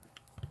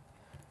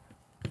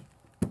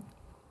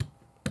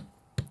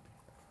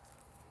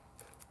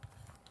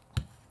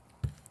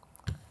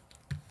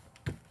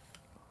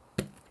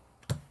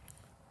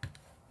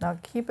 Now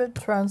keep it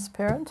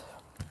transparent.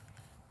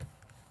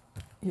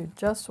 You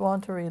just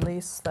want to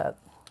release that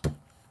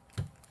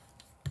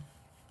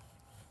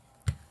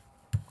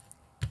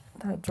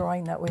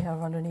drawing that we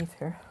have underneath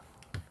here.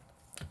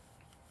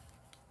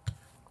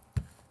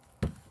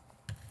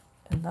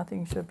 And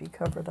nothing should be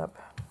covered up.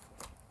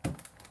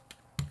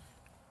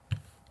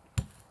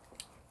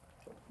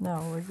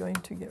 Now we're going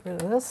to get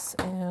rid of this,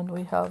 and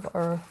we have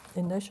our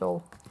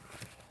initial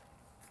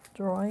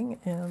drawing,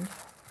 and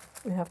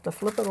we have to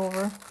flip it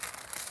over.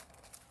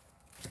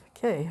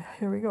 Okay,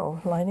 here we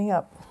go, lining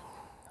up.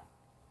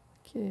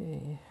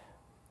 Okay.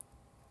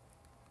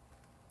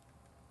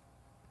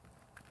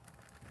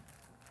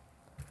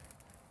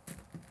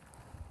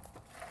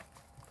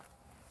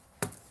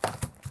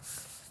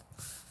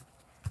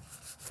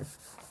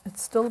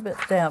 still a bit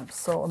damp,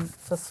 so I'm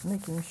just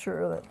making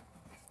sure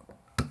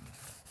that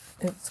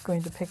it's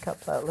going to pick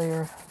up that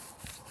layer.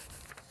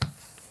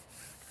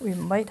 We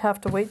might have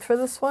to wait for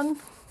this one.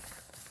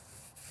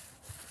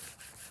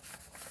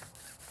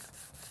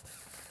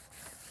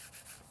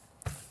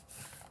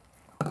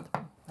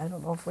 I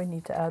don't know if we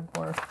need to add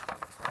more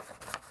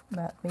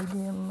matte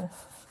medium.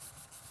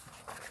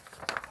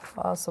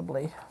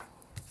 Possibly.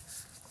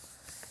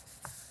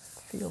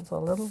 Feels a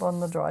little on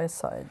the dry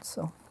side,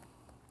 so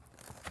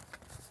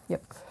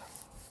yep.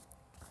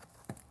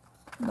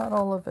 Not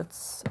all of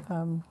it's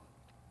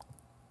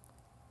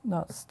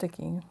not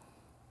sticking.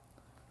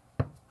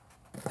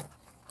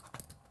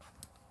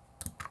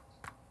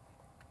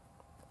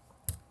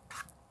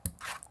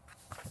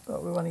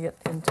 But we want to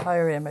get the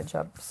entire image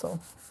up, so.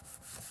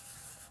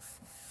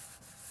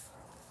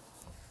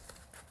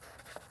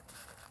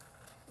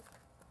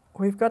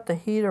 We've got the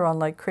heater on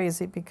like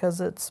crazy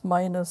because it's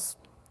minus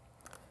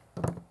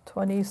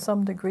 20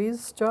 some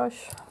degrees,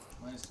 Josh?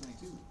 Minus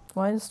 22.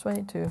 Minus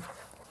 22.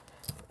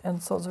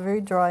 And so it's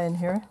very dry in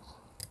here.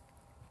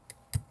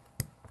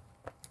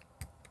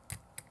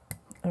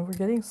 And we're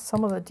getting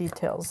some of the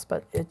details,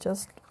 but it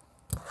just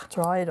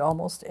dried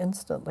almost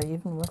instantly,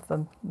 even with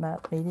the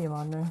matte medium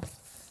on there.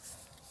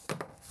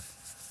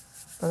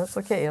 But that's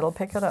okay, it'll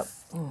pick it up.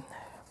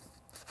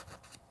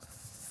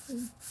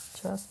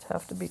 Just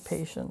have to be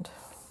patient.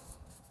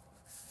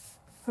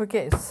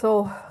 Okay,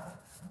 so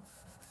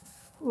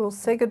we'll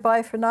say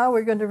goodbye for now.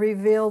 We're going to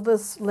reveal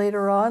this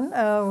later on.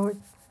 It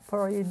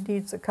probably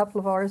needs a couple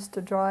of hours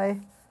to dry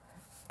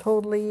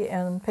totally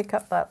and pick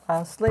up that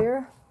last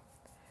layer.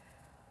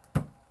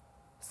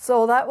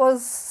 So that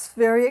was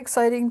very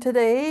exciting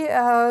today.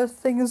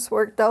 Things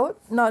worked out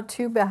not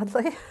too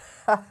badly.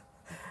 You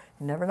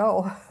never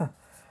know.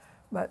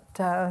 But,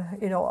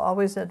 you know,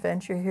 always an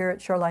adventure here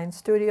at Shoreline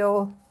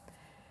Studio.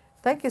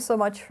 Thank you so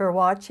much for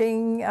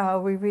watching.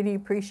 We really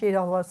appreciate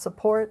all the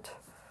support.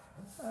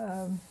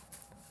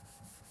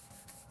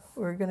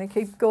 We're going to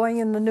keep going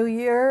in the new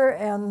year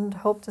and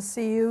hope to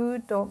see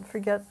you. Don't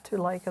forget to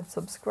like and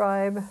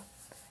subscribe.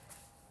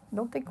 I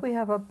don't think we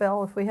have a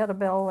bell. If we had a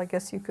bell, I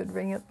guess you could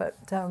ring it, but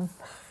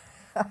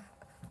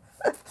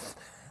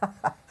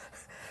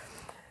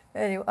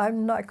anyway,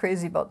 I'm not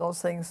crazy about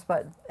those things,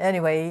 but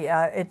anyway,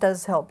 it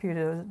does help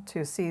you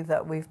to see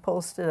that we've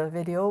posted a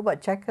video.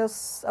 But check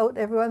us out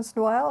every once in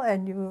a while,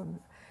 and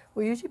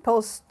we usually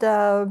post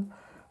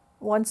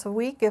once a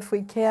week if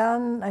we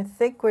can. I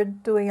think we're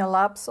doing a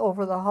lapse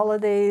over the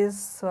holidays,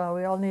 so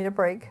we all need a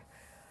break.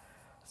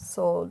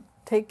 So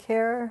take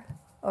care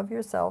of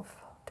yourself,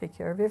 take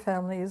care of your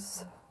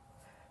families,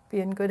 be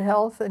in good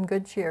health and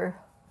good cheer,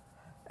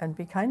 and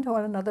be kind to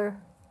one another.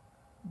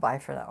 Bye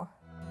for now.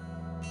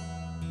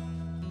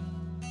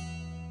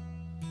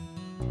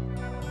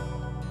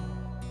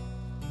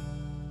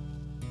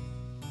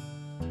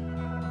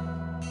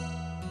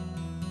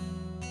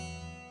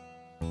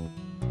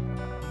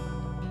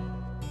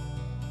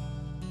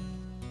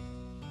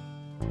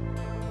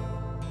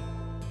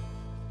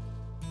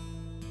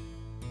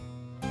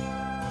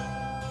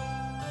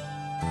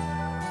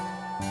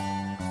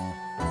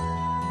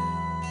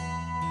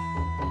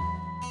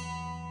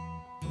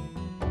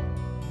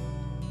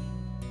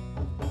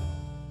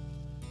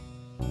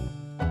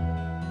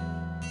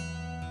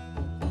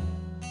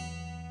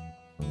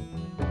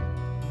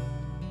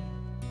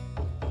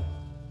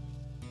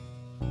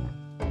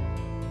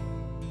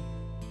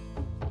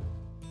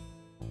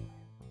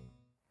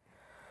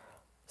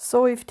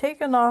 So we've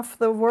taken off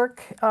the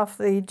work off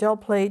the gel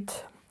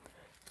plate,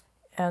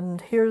 and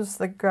here's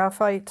the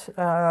graphite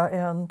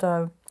and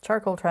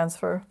charcoal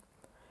transfer.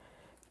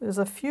 There's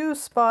a few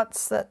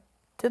spots that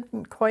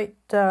didn't quite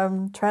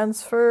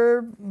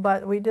transfer,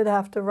 but we did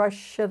have to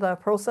rush the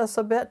process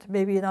a bit,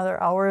 maybe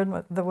another hour,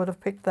 and that would have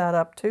picked that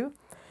up too.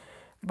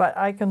 But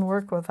I can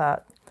work with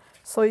that.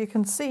 So you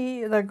can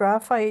see the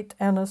graphite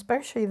and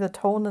especially the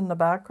tone in the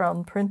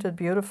background printed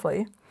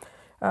beautifully.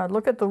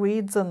 Look at the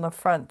weeds in the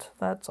front.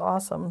 That's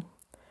awesome.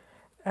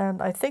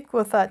 And I think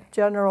with that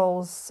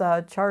General's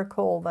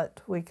charcoal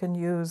that we can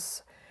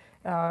use,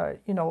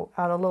 you know,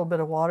 add a little bit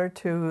of water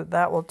to,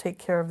 that will take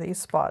care of these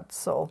spots.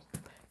 So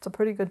it's a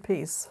pretty good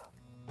piece.